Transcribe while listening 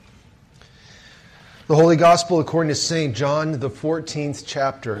The Holy Gospel according to St. John, the 14th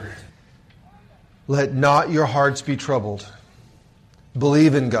chapter. Let not your hearts be troubled.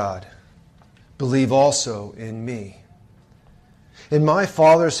 Believe in God. Believe also in me. In my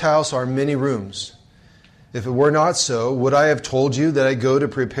Father's house are many rooms. If it were not so, would I have told you that I go to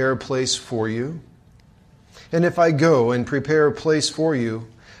prepare a place for you? And if I go and prepare a place for you,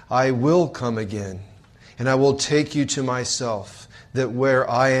 I will come again, and I will take you to myself, that where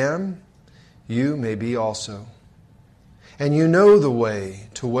I am, you may be also. And you know the way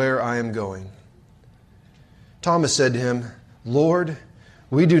to where I am going. Thomas said to him, Lord,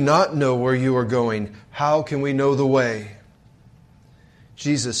 we do not know where you are going. How can we know the way?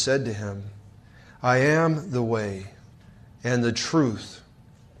 Jesus said to him, I am the way and the truth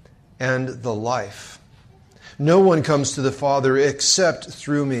and the life. No one comes to the Father except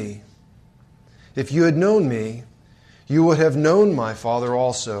through me. If you had known me, you would have known my Father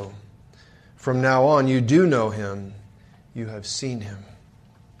also. From now on, you do know him. You have seen him.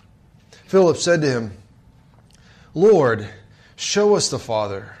 Philip said to him, Lord, show us the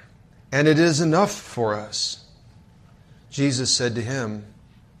Father, and it is enough for us. Jesus said to him,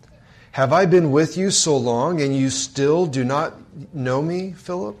 Have I been with you so long, and you still do not know me,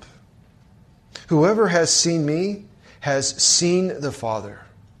 Philip? Whoever has seen me has seen the Father.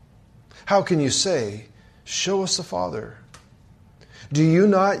 How can you say, Show us the Father? Do you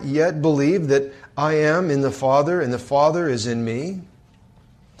not yet believe that I am in the Father, and the Father is in me?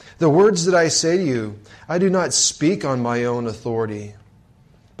 The words that I say to you, I do not speak on my own authority,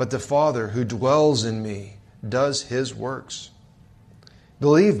 but the Father who dwells in me does his works.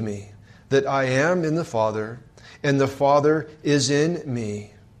 Believe me that I am in the Father, and the Father is in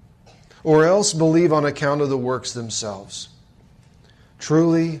me, or else believe on account of the works themselves.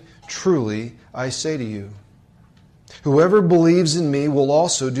 Truly, truly, I say to you, whoever believes in me will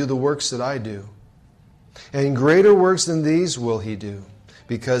also do the works that I do, and greater works than these will he do,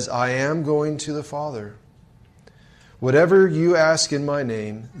 because I am going to the Father. Whatever you ask in my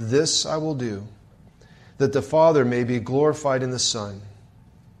name, this I will do, that the Father may be glorified in the Son.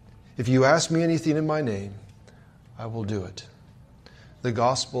 If you ask me anything in my name, I will do it. The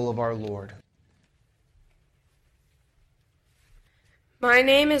Gospel of our Lord. My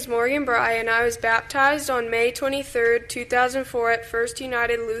name is Morgan Bry, and I was baptized on May 23, 2004 at First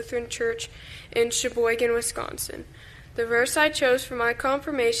United Lutheran Church in Sheboygan, Wisconsin. The verse I chose for my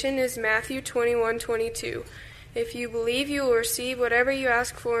confirmation is Matthew 21:22. If you believe, you will receive whatever you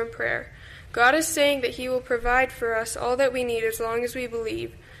ask for in prayer. God is saying that he will provide for us all that we need as long as we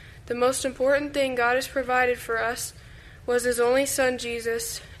believe. The most important thing God has provided for us was his only Son,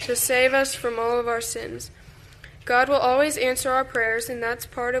 Jesus, to save us from all of our sins. God will always answer our prayers, and that's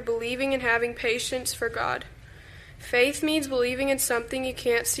part of believing and having patience for God. Faith means believing in something you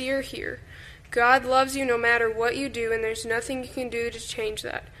can't see or hear. God loves you no matter what you do, and there's nothing you can do to change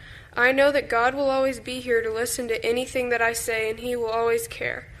that. I know that God will always be here to listen to anything that I say, and he will always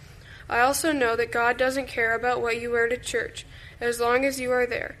care. I also know that God doesn't care about what you wear to church, as long as you are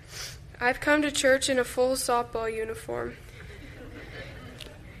there. I've come to church in a full softball uniform.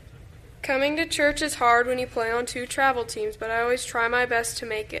 Coming to church is hard when you play on 2 travel teams, but I always try my best to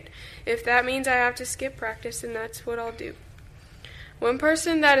make it. If that means I have to skip practice, then that's what I'll do. One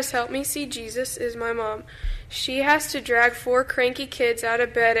person that has helped me see Jesus is my mom. She has to drag 4 cranky kids out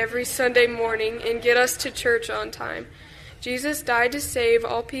of bed every Sunday morning and get us to church on time. Jesus died to save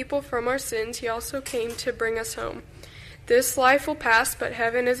all people from our sins. He also came to bring us home. This life will pass, but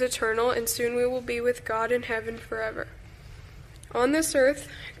heaven is eternal, and soon we will be with God in heaven forever. On this earth,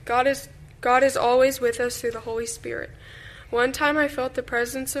 God is always with us through the Holy Spirit. One time I felt the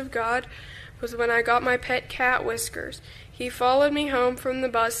presence of God was when I got my pet cat, Whiskers. He followed me home from the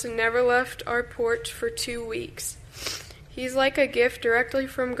bus and never left our porch for 2 weeks. He's like a gift directly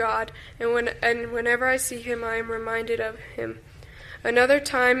from God, and whenever I see him, I am reminded of him. Another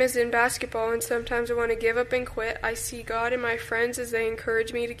time is in basketball, and sometimes I want to give up and quit. I see God and my friends as they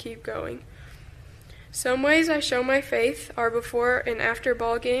encourage me to keep going. Some ways I show my faith are before and after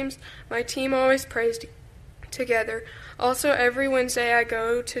ball games. My team always prays together. Also, every Wednesday I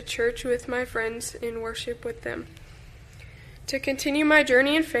go to church with my friends and worship with them. To continue my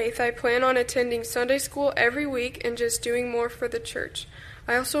journey in faith, I plan on attending Sunday school every week and just doing more for the church.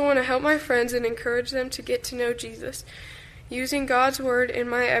 I also want to help my friends and encourage them to get to know Jesus, using God's word in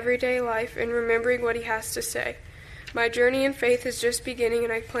my everyday life and remembering what he has to say. My journey in faith is just beginning,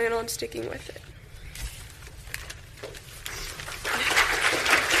 and I plan on sticking with it.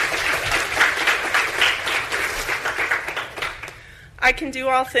 I can do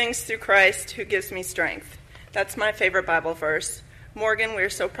all things through Christ who gives me strength. That's my favorite Bible verse. Morgan, we are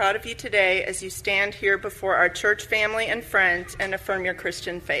so proud of you today as you stand here before our church family and friends and affirm your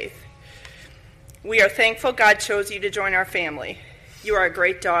Christian faith. We are thankful God chose you to join our family. You are a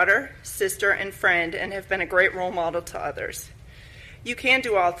great daughter, sister, and friend, and have been a great role model to others. You can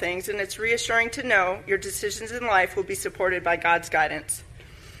do all things, and it's reassuring to know your decisions in life will be supported by God's guidance.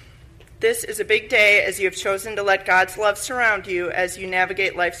 This is a big day as you have chosen to let God's love surround you as you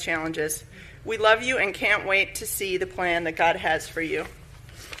navigate life's challenges. We love you and can't wait to see the plan that God has for you.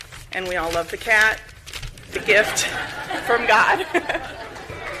 And we all love the cat, the gift from God.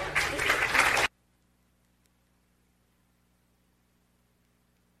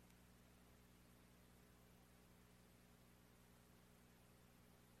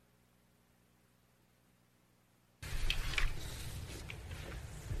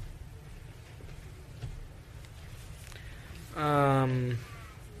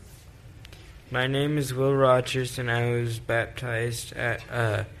 My name is Will Rogers, and I was baptized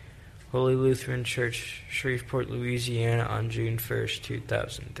at Holy Lutheran Church, Shreveport, Louisiana on June 1st,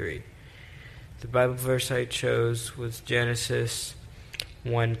 2003. The Bible verse I chose was Genesis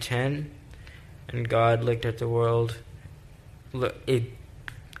 1:10, and God looked at the world.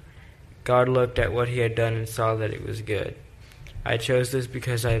 God looked at what he had done and saw that it was good. I chose this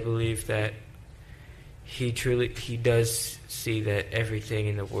because I believe that he does see that everything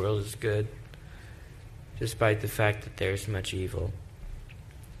in the world is good, despite the fact that there is much evil.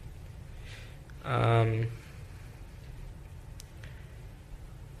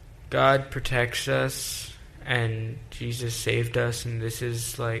 God protects us, and Jesus saved us, and this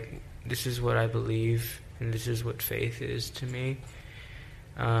is what I believe, and this is what faith is to me.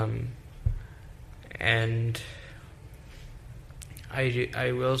 And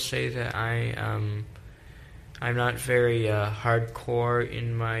I will say that I'm not very hardcore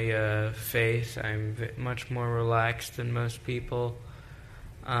in my faith. I'm much more relaxed than most people.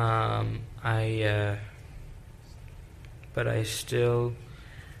 But I still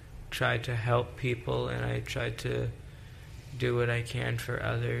try to help people, and I try to do what I can for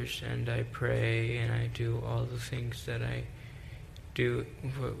others, and I pray, and I do all the things that I do,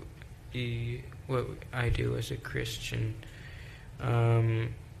 what I do as a Christian. I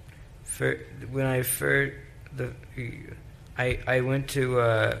went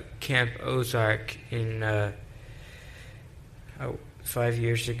to Camp Ozark in 5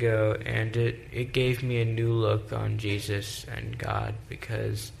 years ago, and it gave me a new look on Jesus and God,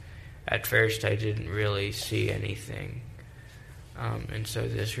 because at first I didn't really see anything, and so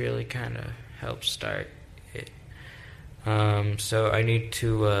this really kind of helped start it. So I need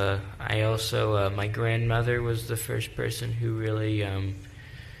to. I also my grandmother was the first person who really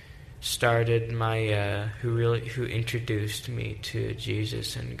started my who introduced me to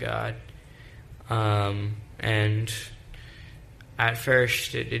Jesus and God, and at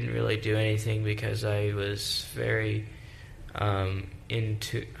first it didn't really do anything because I was very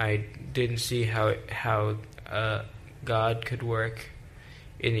I didn't see how God could work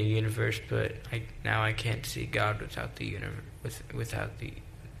in the universe, but now I can't see God without the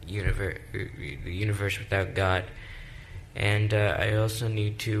universe without God. And I also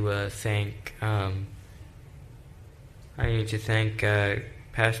need to thank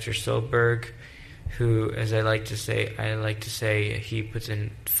Pastor Solberg, who, as I like to say he puts a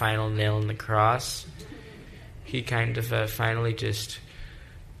final nail in the cross. He kind of finally just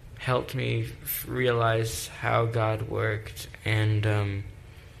helped me realize how God worked, and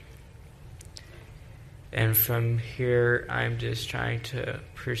from here I'm just trying to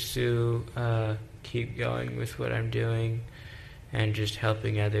pursue, keep going with what I'm doing, and just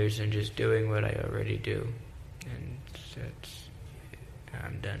helping others, and just doing what I already do. And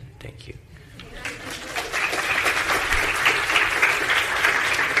I'm done. Thank you.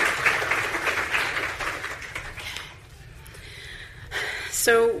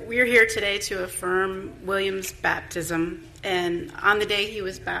 So we're here today to affirm William's baptism, and on the day he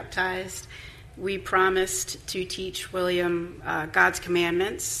was baptized, we promised to teach William God's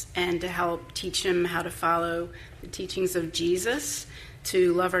commandments and to help teach him how to follow the teachings of Jesus,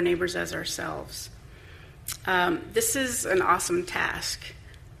 to love our neighbors as ourselves. This is an awesome task,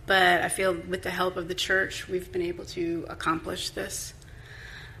 but I feel with the help of the church, we've been able to accomplish this.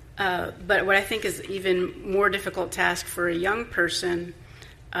 But what I think is even more difficult task for a young person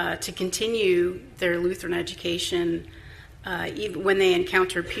to continue their Lutheran education, even when they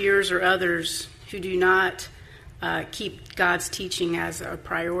encounter peers or others who do not keep God's teaching as a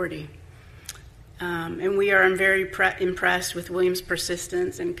priority. And we are very impressed with William's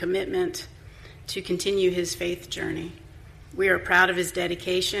persistence and commitment to continue his faith journey. We are proud of his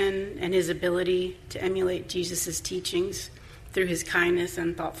dedication and his ability to emulate Jesus' teachings through his kindness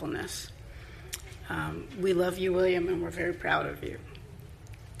and thoughtfulness. We love you, William, and we're very proud of you.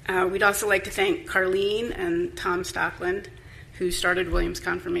 We'd also like to thank Carlene and Tom Stockland, who started William's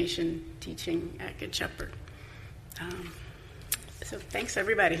confirmation teaching at Good Shepherd. So thanks,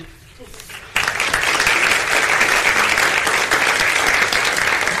 everybody.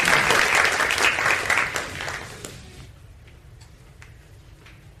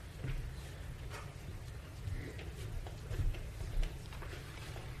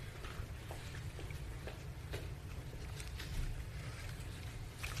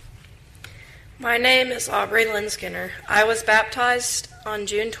 My name is Aubrey Lynn Skinner. I was baptized on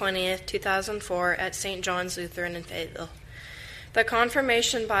June 20th, 2004 at St. John's Lutheran in Fayetteville. The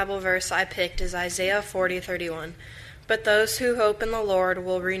confirmation Bible verse I picked is Isaiah 40:31. But those who hope in the Lord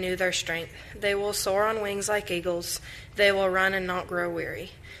will renew their strength. They will soar on wings like eagles. They will run and not grow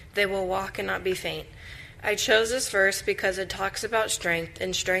weary. They will walk and not be faint. I chose this verse because it talks about strength,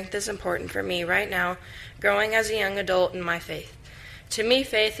 and strength is important for me right now, growing as a young adult in my faith. To me,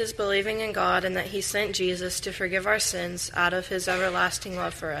 faith is believing in God and that he sent Jesus to forgive our sins out of his everlasting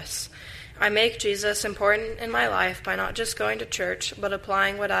love for us. I make Jesus important in my life by not just going to church, but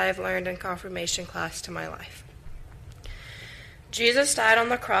applying what I have learned in confirmation class to my life. Jesus died on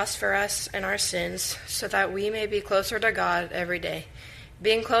the cross for us and our sins so that we may be closer to God every day.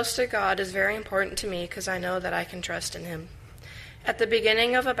 Being close to God is very important to me because I know that I can trust in him. At the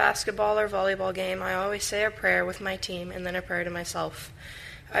beginning of a basketball or volleyball game, I always say a prayer with my team and then a prayer to myself.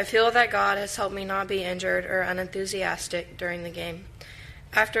 I feel that God has helped me not be injured or unenthusiastic during the game.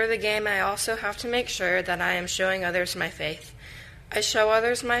 After the game, I also have to make sure that I am showing others my faith. I show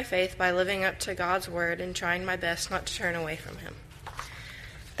others my faith by living up to God's word and trying my best not to turn away from him.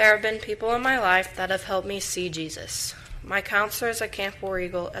 There have been people in my life that have helped me see Jesus. My counselors at Camp War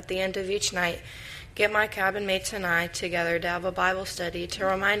Eagle at the end of each night get my cabin mates and I together to have a Bible study to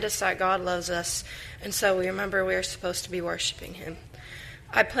remind us that God loves us, and so we remember we are supposed to be worshiping him.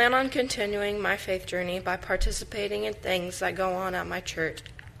 I plan on continuing my faith journey by participating in things that go on at my church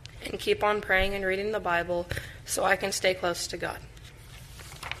and keep on praying and reading the Bible so I can stay close to God.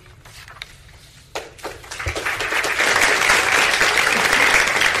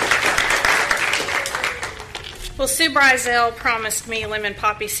 Well, Sue Brizell promised me lemon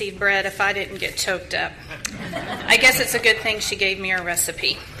poppy seed bread if I didn't get choked up. I guess it's a good thing she gave me a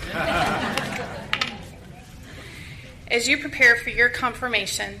recipe. As you prepare for your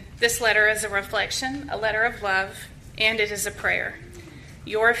confirmation, this letter is a reflection, a letter of love, and it is a prayer.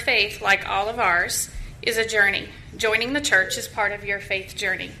 Your faith, like all of ours, is a journey. Joining the church is part of your faith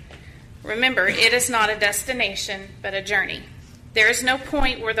journey. Remember, it is not a destination, but a journey. There is no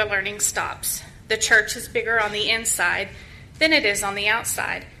point where the learning stops. The church is bigger on the inside than it is on the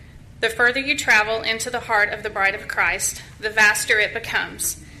outside. The further you travel into the heart of the bride of Christ, the vaster it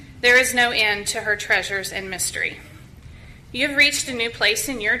becomes. There is no end to her treasures and mystery. You have reached a new place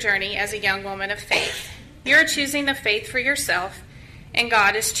in your journey as a young woman of faith. You are choosing the faith for yourself, and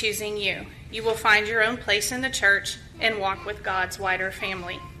God is choosing you. You will find your own place in the church and walk with God's wider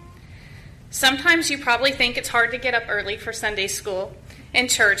family. Sometimes you probably think it's hard to get up early for Sunday school and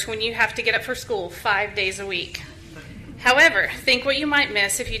church when you have to get up for school 5 days a week. However, think what you might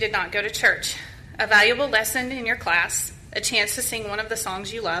miss if you did not go to church. A valuable lesson in your class, a chance to sing one of the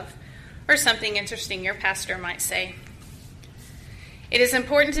songs you love, or something interesting your pastor might say. It is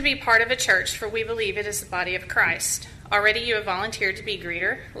important to be part of a church, for we believe it is the body of Christ. Already you have volunteered to be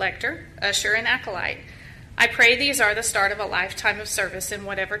greeter, lector, usher, and acolyte. I pray these are the start of a lifetime of service in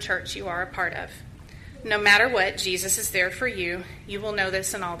whatever church you are a part of. No matter what, Jesus is there for you. You will know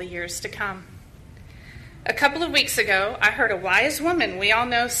this in all the years to come. A couple of weeks ago, I heard a wise woman we all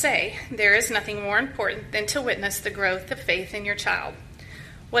know say, there is nothing more important than to witness the growth of faith in your child.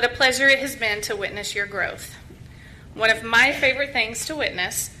 What a pleasure it has been to witness your growth. One of my favorite things to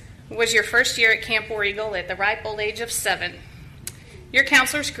witness was your first year at Camp War Eagle at the ripe old age of 7. Your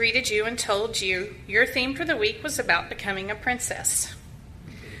counselors greeted you and told you your theme for the week was about becoming a princess.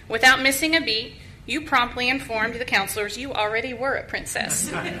 Without missing a beat, you promptly informed the counselors you already were a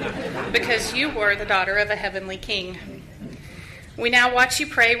princess because you were the daughter of a heavenly king. We now watch you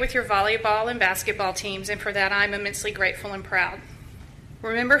pray with your volleyball and basketball teams, and for that I'm immensely grateful and proud.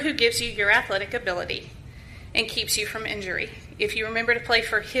 Remember who gives you your athletic ability and keeps you from injury. If you remember to play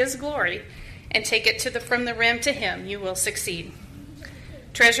for his glory and take it from the rim to him, you will succeed.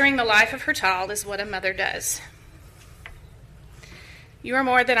 Treasuring the life of her child is what a mother does. You are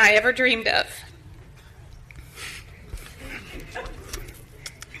more than I ever dreamed of.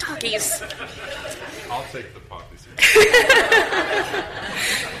 Doggies. I'll take the poppy seed.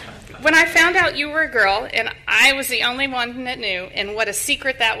 when I found out you were a girl and I was the only one that knew, and what a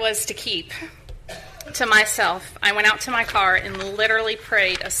secret that was to keep to myself, I went out to my car and literally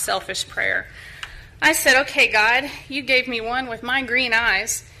prayed a selfish prayer. I said, okay, God, you gave me one with my green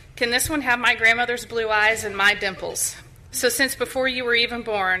eyes. Can this one have my grandmother's blue eyes and my dimples? So since before you were even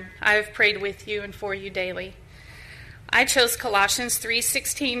born, I have prayed with you and for you daily. I chose Colossians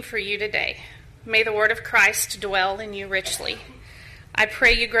 3:16 for you today. May the word of Christ dwell in you richly. I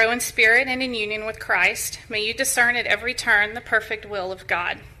pray you grow in spirit and in union with Christ. May you discern at every turn the perfect will of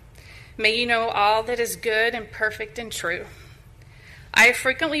God. May you know all that is good and perfect and true. I have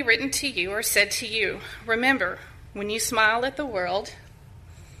frequently written to you or said to you, remember, when you smile at the world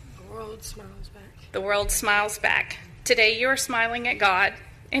smiles back. Today you are smiling at God,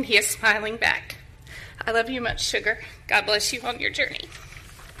 and he is smiling back. I love you much, Sugar. God bless you on your journey.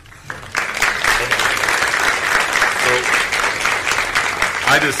 So,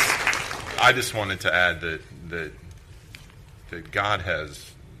 I just wanted to add that God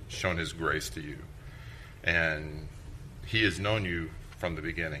has shown his grace to you, and he has known you from the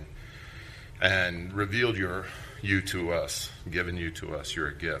beginning and revealed you to us, given you to us. You're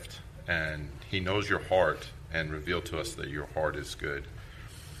a gift, and he knows your heart and revealed to us that your heart is good.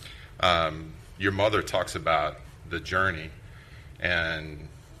 Your mother talks about the journey, and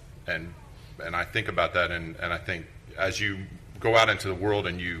I think about that, and I think as you go out into the world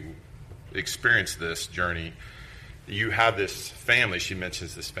and you experience this journey, you have this family. She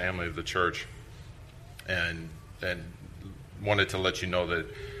mentions this family of the church, and wanted to let you know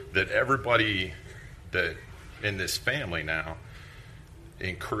that everybody that in this family now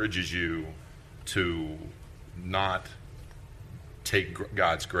encourages you to not take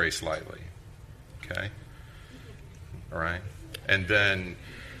God's grace lightly. Okay? All right? And then,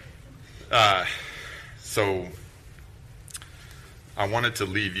 so I wanted to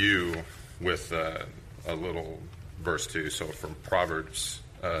leave you with a little verse too. So from Proverbs,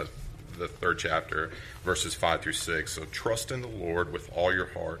 the 3rd chapter, verses 5 through 6. So trust in the Lord with all your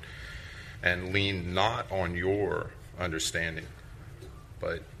heart and lean not on your understanding,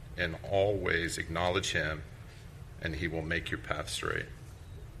 but in all ways acknowledge him, and he will make your path straight.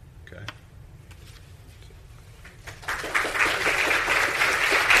 Okay?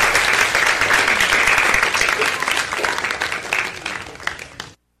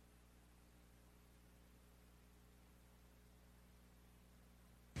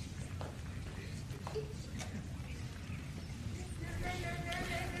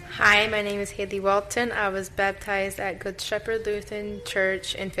 Hi, my name is Haley Walton. I was baptized at Good Shepherd Lutheran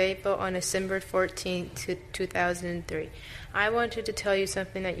Church in Fayetteville on December 14, 2003. I wanted to tell you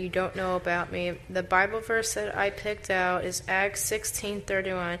something that you don't know about me. The Bible verse that I picked out is Acts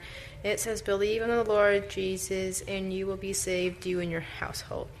 16:31. It says, "Believe in the Lord Jesus, and you will be saved, you and your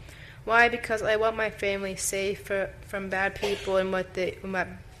household." Why? Because I want my family safe from bad people and what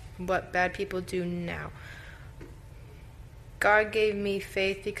bad people do now. God gave me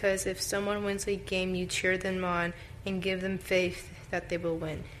faith because if someone wins a game, you cheer them on and give them faith that they will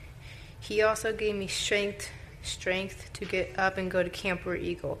win. He also gave me strength to get up and go to Camp War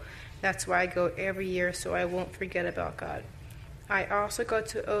Eagle. That's why I go every year, so I won't forget about God. I also go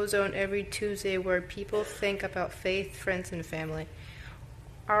to Ozone every Tuesday where people think about faith, friends, and family.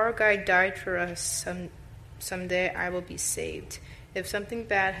 Our God died for us. Someday I will be saved. If something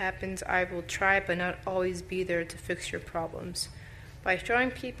bad happens, I will try but not always be there to fix your problems. By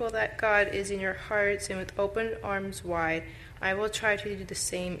showing people that God is in your hearts and with open arms wide, I will try to do the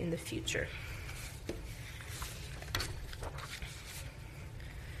same in the future.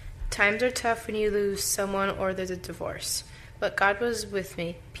 Times are tough when you lose someone or there's a divorce, but God was with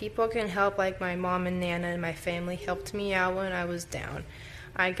me. People can help like my mom and Nana, and my family helped me out when I was down.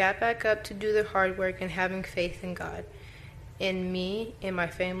 I got back up to do the hard work and having faith in God, in me, in my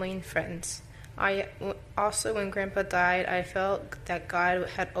family and friends. Also, when Grandpa died, I felt that God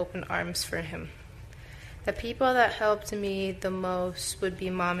had open arms for him. The people that helped me the most would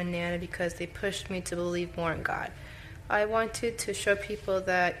be Mom and Nana because they pushed me to believe more in God. I wanted to show people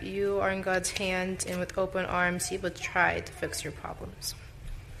that you are in God's hands, and with open arms, He will try to fix your problems.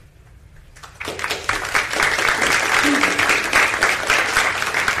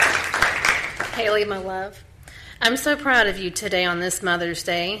 Haley, my love, I'm so proud of you today on this Mother's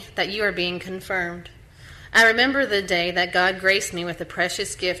Day that you are being confirmed. I remember the day that God graced me with a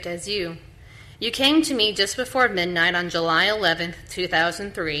precious gift as you. You came to me just before midnight on July 11th,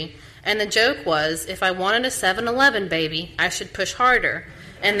 2003, and the joke was if I wanted a 7-Eleven baby, I should push harder,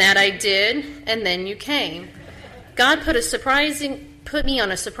 and that I did, and then you came. God put me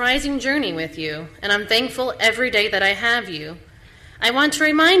on a surprising journey with you, and I'm thankful every day that I have you. I want to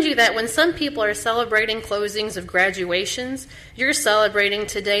remind you that when some people are celebrating closings of graduations, you're celebrating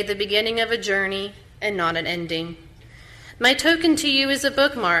today the beginning of a journey and not an ending. My token to you is a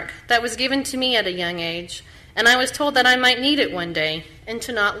bookmark that was given to me at a young age, and I was told that I might need it one day and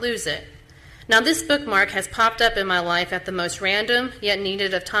to not lose it. Now this bookmark has popped up in my life at the most random yet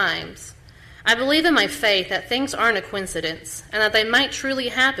needed of times. I believe in my faith that things aren't a coincidence and that they might truly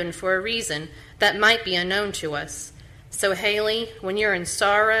happen for a reason that might be unknown to us. So Haley, when you're in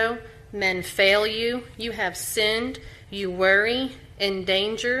sorrow, men fail you, you have sinned, you worry, in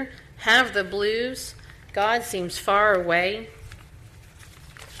danger, have the blues, God seems far away,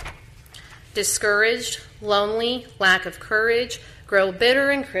 discouraged, lonely, lack of courage, grow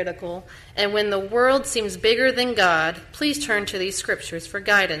bitter and critical, and when the world seems bigger than God, please turn to these scriptures for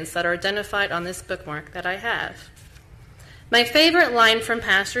guidance that are identified on this bookmark that I have. My favorite line from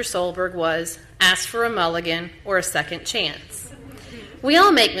Pastor Solberg was, ask for a mulligan or a second chance. We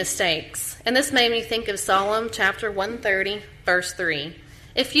all make mistakes, and this made me think of Psalm chapter 130, verse 3.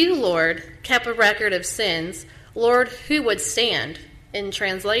 If you, Lord, kept a record of sins, Lord, who would stand? In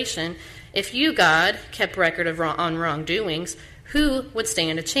translation, if you, God, kept record of wrongdoings, who would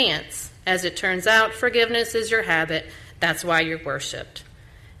stand a chance? As it turns out, forgiveness is your habit. That's why you're worshipped.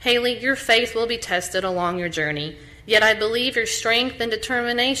 Haley, your faith will be tested along your journey, yet I believe your strength and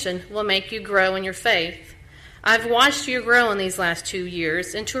determination will make you grow in your faith. I've watched you grow in these last 2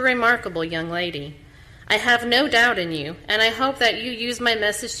 years into a remarkable young lady. I have no doubt in you, and I hope that you use my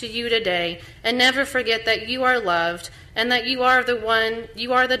message to you today and never forget that you are loved and that you are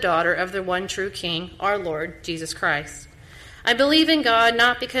the daughter of the one true King, our Lord Jesus Christ. I believe in God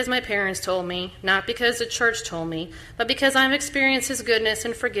not because my parents told me, not because the church told me, but because I've experienced his goodness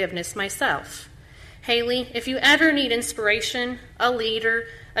and forgiveness myself. Haley, if you ever need inspiration, a leader,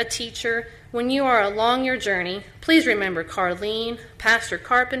 a teacher, when you are along your journey, please remember Carlene, Pastor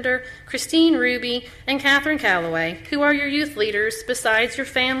Carpenter, Christine Ruby, and Catherine Calloway, who are your youth leaders besides your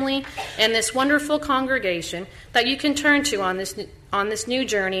family and this wonderful congregation that you can turn to on this new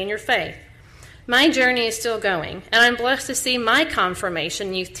journey in your faith. My journey is still going, and I'm blessed to see my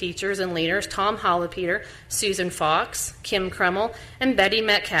confirmation youth teachers and leaders, Tom Hollipeter, Susan Fox, Kim Crummel, and Betty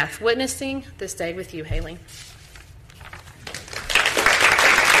Metcalf, witnessing this day with you, Haley.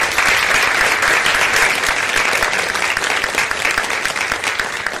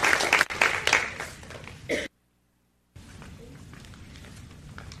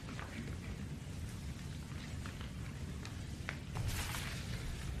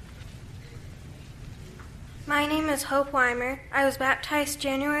 My name is Hope Weimer. I was baptized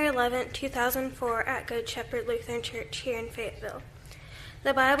January 11, 2004 at Good Shepherd Lutheran Church here in Fayetteville.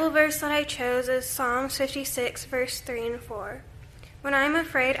 The Bible verse that I chose is Psalm 56, verse 3 and 4. When I am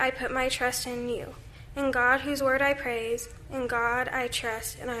afraid, I put my trust in you. In God, whose word I praise, in God I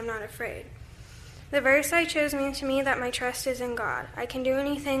trust, and I am not afraid. The verse I chose means to me that my trust is in God. I can do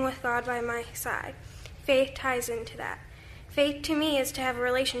anything with God by my side. Faith ties into that. Faith to me is to have a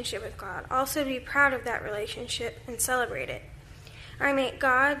relationship with God, also to be proud of that relationship and celebrate it. I make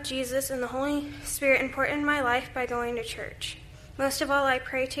God, Jesus, and the Holy Spirit important in my life by going to church. Most of all, I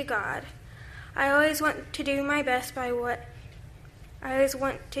pray to God. I always want to do my best by what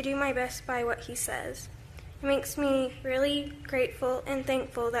He says. It makes me really grateful and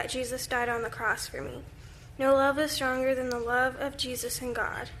thankful that Jesus died on the cross for me. No love is stronger than the love of Jesus and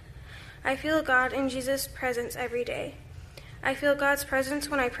God. I feel God and Jesus' presence every day. I feel God's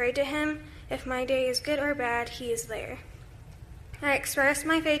presence when I pray to Him. If my day is good or bad, He is there. I express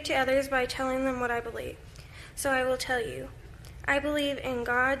my faith to others by telling them what I believe. So I will tell you. I believe in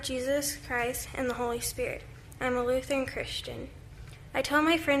God, Jesus Christ, and the Holy Spirit. I'm a Lutheran Christian. I tell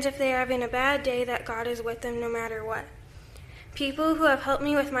my friends if they are having a bad day that God is with them no matter what. People who have helped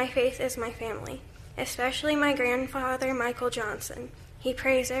me with my faith is my family, especially my grandfather, Michael Johnson. He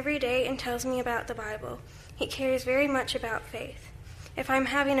prays every day and tells me about the Bible. He cares very much about faith. If I'm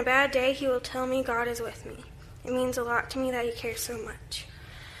having a bad day, he will tell me God is with me. It means a lot to me that he cares so much.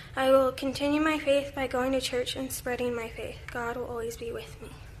 I will continue my faith by going to church and spreading my faith. God will always be with me.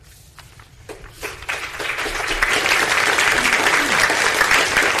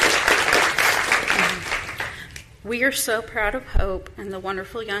 We are so proud of Hope and the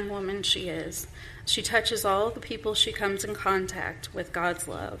wonderful young woman she is. She touches all of the people she comes in contact with God's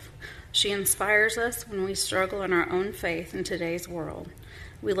love. She inspires us when we struggle in our own faith in today's world.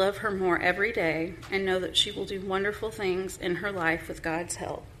 We love her more every day and know that she will do wonderful things in her life with God's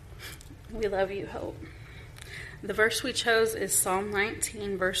help. We love you, Hope. The verse we chose is Psalm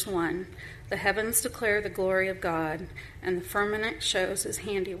 19, verse 1. The heavens declare the glory of God, and the firmament shows his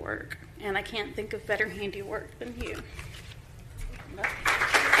handiwork. And I can't think of better handiwork than you.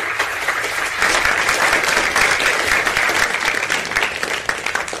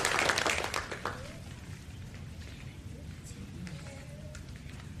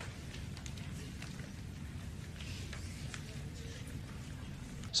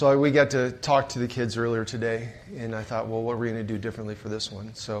 So we got to talk to the kids earlier today, and I thought, well, what are we going to do differently for this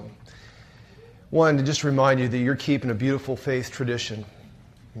one? So, one, to just remind you that you're keeping a beautiful faith tradition,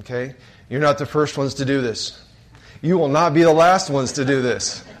 okay? You're not the first ones to do this. You will not be the last ones to do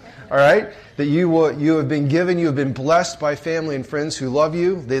this, all right? That you have been blessed by family and friends who love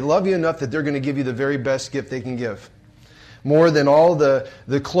you. They love you enough that they're going to give you the very best gift they can give. More than all the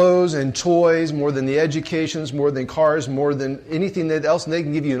clothes and toys, more than the educations, more than cars, more than anything else they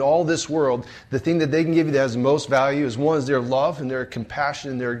can give you in all this world, the thing that they can give you that has the most value is, one, is their love and their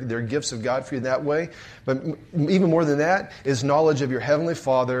compassion and their gifts of God for you that way. But even more than that is knowledge of your Heavenly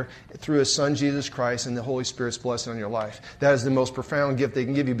Father through His Son, Jesus Christ, and the Holy Spirit's blessing on your life. That is the most profound gift they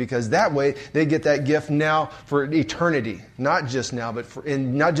can give you, because that way they get that gift now for eternity. Not just now,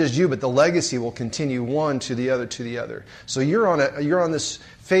 and not just you, but the legacy will continue one to the other to the other. So you're on this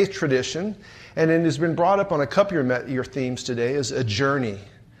faith tradition, and it has been brought up on a couple of your themes today as a journey.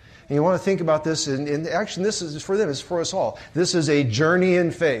 And you want to think about this, and actually this is for them, it's for us all. This is a journey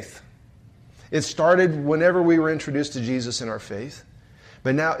in faith. It started whenever we were introduced to Jesus in our faith.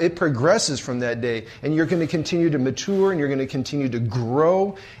 But now it progresses from that day. And you're going to continue to mature, and you're going to continue to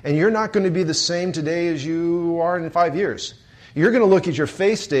grow. And you're not going to be the same today as you are in 5 years. You're going to look at your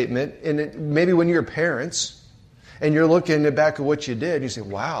faith statement, and maybe when you're parents, and you're looking back at what you did, and you say,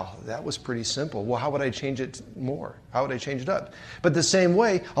 wow, that was pretty simple. Well, how would I change it more? How would I change it up? But the same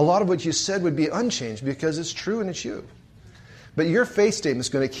way, a lot of what you said would be unchanged because it's true and it's you. But your faith statement is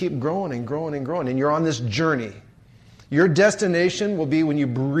going to keep growing and growing and growing, and you're on this journey. Your destination will be when you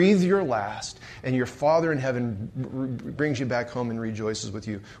breathe your last, and your Father in heaven brings you back home and rejoices with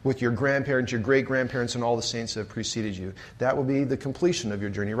you, with your grandparents, your great-grandparents, and all the saints that have preceded you. That will be the completion of your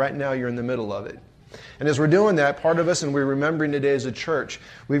journey. Right now, you're in the middle of it. And as we're doing that, part of us, and we're remembering today as a church,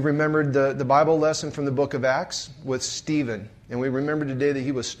 we've remembered the Bible lesson from the book of Acts with Stephen. And we remember today that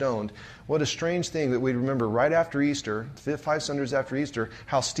he was stoned. What a strange thing that we remember right after Easter, 5 Sundays after Easter,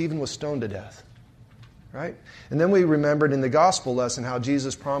 how Stephen was stoned to death. Right? And then we remembered in the gospel lesson how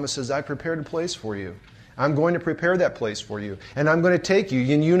Jesus promises, I prepared a place for you. I'm going to prepare that place for you. And I'm going to take you,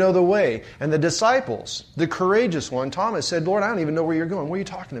 and you know the way. And the disciples, the courageous one, Thomas, said, Lord, I don't even know where you're going. What are you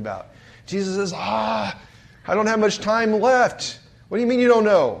talking about? Jesus says, I don't have much time left. What do you mean you don't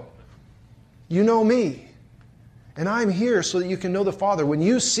know? You know me. And I'm here so that you can know the Father. When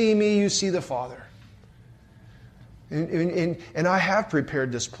you see me, you see the Father. And I have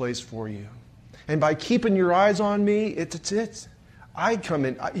prepared this place for you. And by keeping your eyes on me, it's I come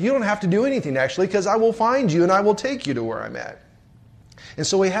in. You don't have to do anything, actually, because I will find you and I will take you to where I'm at. And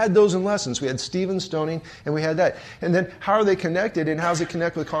so we had those in lessons. We had Stephen's stoning, and we had that. And then how are they connected, and how does it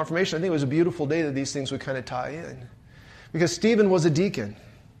connect with confirmation? I think it was a beautiful day that these things would kind of tie in. Because Stephen was a deacon.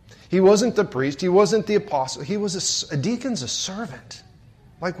 He wasn't the priest. He wasn't the apostle. He was a deacon's a servant,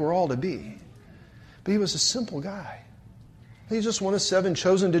 like we're all to be. But he was a simple guy. He's just one of 7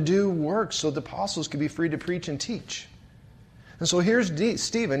 chosen to do work so the apostles could be free to preach and teach. And so here's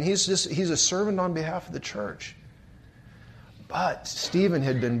Stephen. He's a servant on behalf of the church. But Stephen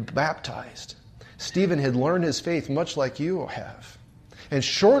had been baptized. Stephen had learned his faith much like you have. And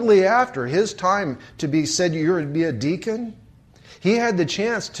shortly after his time to be said you're to be a deacon, he had the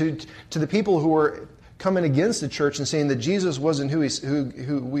chance to the people who were coming against the church and saying that Jesus wasn't who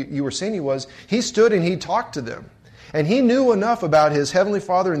you were saying he was. He stood and he talked to them. And he knew enough about his Heavenly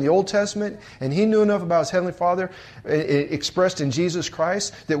Father in the Old Testament, and he knew enough about his Heavenly Father expressed in Jesus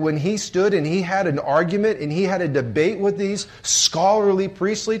Christ, that when he stood and he had an argument and he had a debate with these scholarly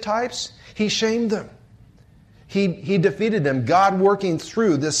priestly types, he shamed them. He defeated them. God, working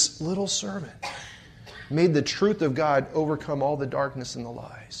through this little servant, made the truth of God overcome all the darkness and the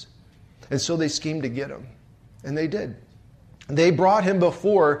lies. And so they schemed to get him. And they did. They brought him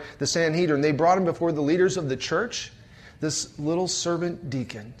before the Sanhedrin. They brought him before the leaders of the church, this little servant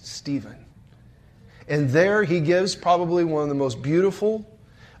deacon, Stephen. And there he gives probably one of the most beautiful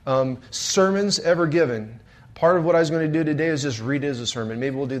sermons ever given. Part of what I was going to do today is just read his sermon.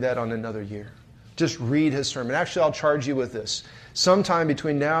 Maybe we'll do that on another year. Just read his sermon. Actually, I'll charge you with this. Sometime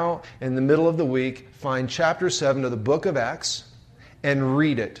between now and the middle of the week, find chapter 7 of the book of Acts and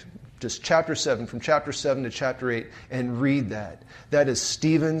read it. Just chapter 7, from chapter 7 to chapter 8, and read that. That is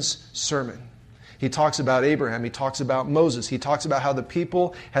Stephen's sermon. He talks about Abraham. He talks about Moses. He talks about how the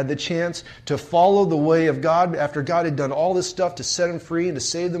people had the chance to follow the way of God after God had done all this stuff to set them free and to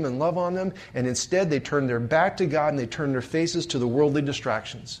save them and love on them. And instead they turned their back to God and they turned their faces to the worldly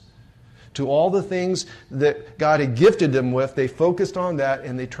distractions. To all the things that God had gifted them with, they focused on that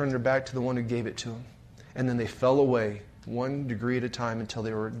and they turned their back to the one who gave it to them. And then they fell away 1 degree at a time until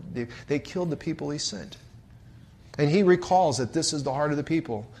they killed the people he sent. And he recalls that this is the heart of the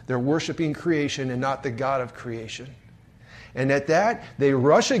people. They're worshiping creation and not the God of creation. And at that, they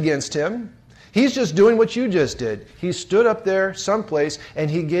rush against him. He's just doing what you just did. He stood up there someplace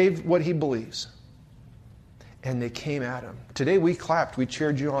and he gave what he believes. And they came at him. Today we clapped, we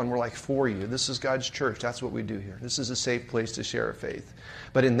cheered you on, we're like for you. This is God's church, that's what we do here. This is a safe place to share our faith.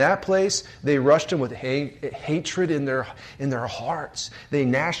 But in that place, they rushed him with hatred in their hearts. They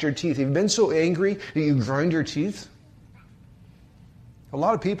gnashed their teeth. You've been so angry that you grind your teeth. A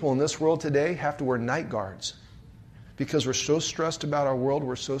lot of people in this world today have to wear night guards because we're so stressed about our world,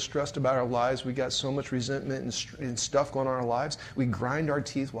 we're so stressed about our lives, we got so much resentment and stuff going on in our lives, we grind our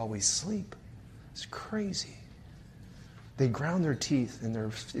teeth while we sleep. It's crazy. They ground their teeth in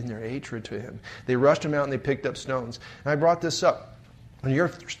their hatred to him. They rushed him out and they picked up stones. And I brought this up. When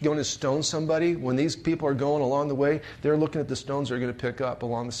you're going to stone somebody, when these people are going along the way, they're looking at the stones they're going to pick up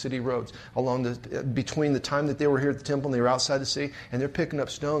along the city roads, between the time that they were here at the temple and they were outside the city, and they're picking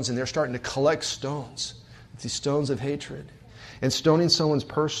up stones and they're starting to collect stones. These stones of hatred. And stoning someone's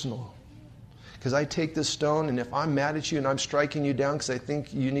personal. Because I take this stone, and if I'm mad at you and I'm striking you down because I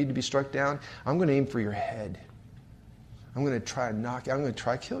think you need to be struck down, I'm going to aim for your head. I'm going to try and I'm going to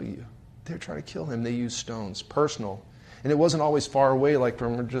try to kill you. They're trying to kill him. They use stones, personal. And it wasn't always far away, like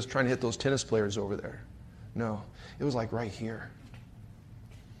when we're just trying to hit those tennis players over there. No, it was like right here.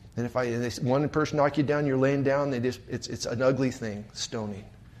 And if one person knock you down, you're laying down. It's an ugly thing, stoning.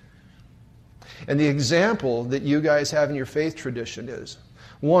 And the example that you guys have in your faith tradition is,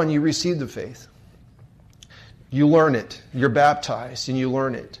 one, you receive the faith. You learn it. You're baptized and you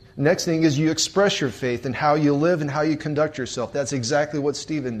learn it. Next thing is you express your faith in how you live and how you conduct yourself. That's exactly what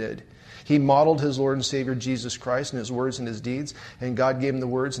Stephen did. He modeled his Lord and Savior Jesus Christ in his words and his deeds, and God gave him the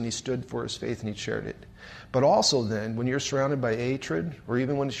words and he stood for his faith and he shared it. But also then, when you're surrounded by hatred, or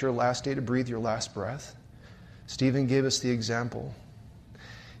even when it's your last day to breathe your last breath, Stephen gave us the example.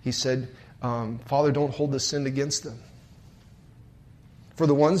 He said, Father, don't hold this sin against them. For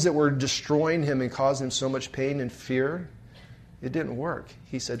the ones that were destroying him and causing him so much pain and fear, it didn't work.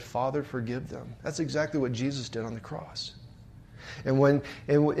 He said, Father, forgive them. That's exactly what Jesus did on the cross. And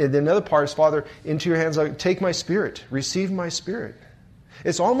another part is, Father, into your hands, take my spirit, receive my spirit.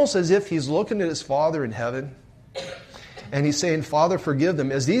 It's almost as if he's looking at his Father in heaven and he's saying, Father, forgive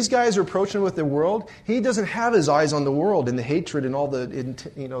them. As these guys are approaching with the world, he doesn't have his eyes on the world and the hatred and all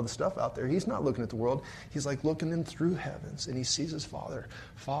the stuff out there. He's not looking at the world. He's like looking in through heavens, and he sees his Father.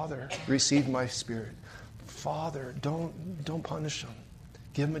 Father, receive my spirit. Father, don't punish them.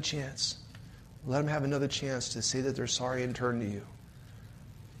 Give them a chance. Let them have another chance to say that they're sorry and turn to you.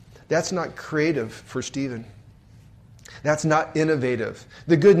 That's not creative for Stephen. That's not innovative.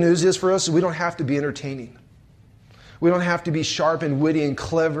 The good news is for us, we don't have to be entertaining. We don't have to be sharp and witty and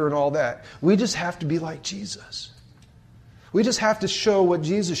clever and all that. We just have to be like Jesus. We just have to show what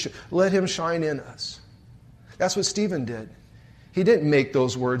Jesus showed. Let him shine in us. That's what Stephen did. He didn't make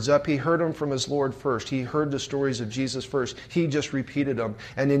those words up. He heard them from his Lord first. He heard the stories of Jesus first. He just repeated them.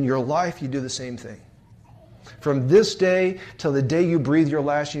 And in your life, you do the same thing. From this day till the day you breathe your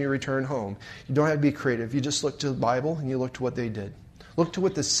last and you return home, you don't have to be creative. You just look to the Bible and you look to what they did. Look to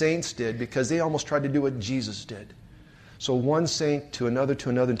what the saints did, because they almost tried to do what Jesus did. So one saint to another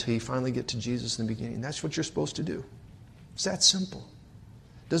until you finally get to Jesus in the beginning. That's what you're supposed to do. It's that simple.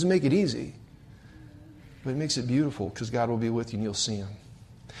 It doesn't make it easy. But it makes it beautiful, because God will be with you and you'll see him.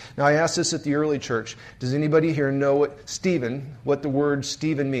 Now, I asked this at the early church. Does anybody here know what the word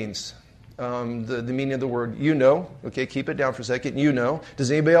Stephen means? The meaning of the word. You know. Okay, keep it down for a second. You know.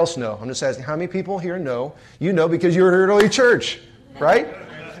 Does anybody else know? I'm just asking, how many people here know? You know because you were here at early church, right?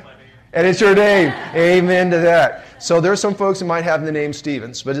 And it's your name. Amen to that. So there's some folks who might have the name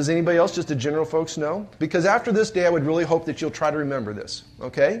Stevens. But does anybody else, just the general folks, know? Because after this day, I would really hope that you'll try to remember this.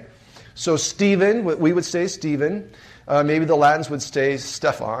 Okay? So Stephen, we would say Stephen. Maybe the Latins would say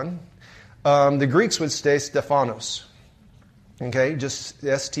Stephan. The Greeks would say Stephanos. Okay, just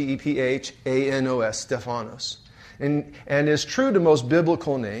S-T-E-P-H-A-N-O-S, Stephanos. And it's true to most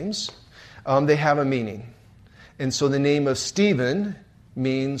biblical names. They have a meaning. And so the name of Stephen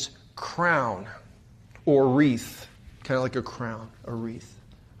means crown or wreath. Kind of like a crown, a wreath.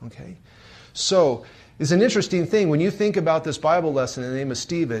 Okay? So It's an interesting thing. When you think about this Bible lesson in the name of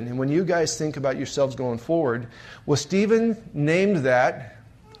Stephen, and when you guys think about yourselves going forward, was Stephen named that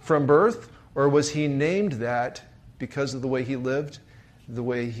from birth, or was he named that because of the way he lived, the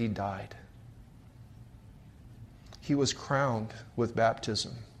way he died? He was crowned with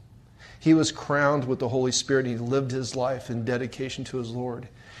baptism. He was crowned with the Holy Spirit. He lived his life in dedication to his Lord.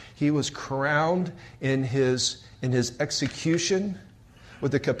 He was crowned in his execution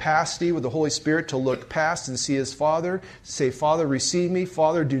with the capacity with the Holy Spirit to look past and see his Father, say, Father, receive me.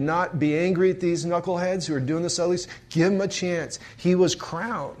 Father, do not be angry at these knuckleheads who are doing this at least. Give them a chance. He was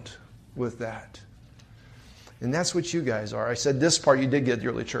crowned with that. And that's what you guys are. I said this part you did get at the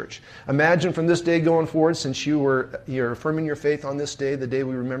early church. Imagine from this day going forward, since you're affirming your faith on this day, the day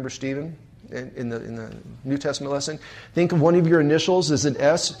we remember Stephen in the New Testament lesson, think of one of your initials as an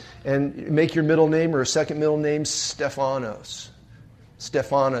S and make your middle name or a second middle name Stephanos.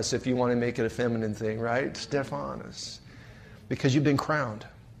 Stephanos, if you want to make it a feminine thing, right? Stephanos. Because you've been crowned.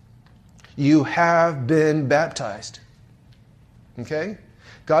 You have been baptized. Okay?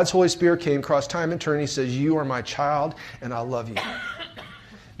 God's Holy Spirit came across time and eternity. He says, you are my child, and I love you.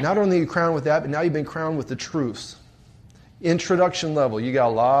 Not only are you crowned with that, but now you've been crowned with the truth. Introduction level. You got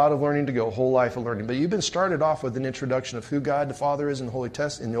a lot of learning to go, a whole life of learning. But you've been started off with an introduction of who God the Father is in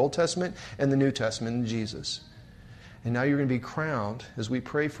the Old Testament and the New Testament in Jesus. And now you're going to be crowned, as we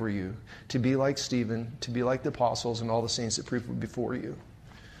pray for you, to be like Stephen, to be like the apostles and all the saints that proved before you.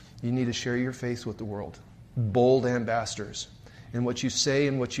 You need to share your faith with the world. Bold ambassadors. In what you say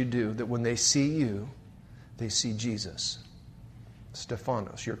and what you do, that when they see you, they see Jesus.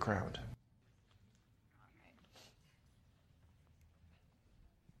 Stephanos, you're crowned.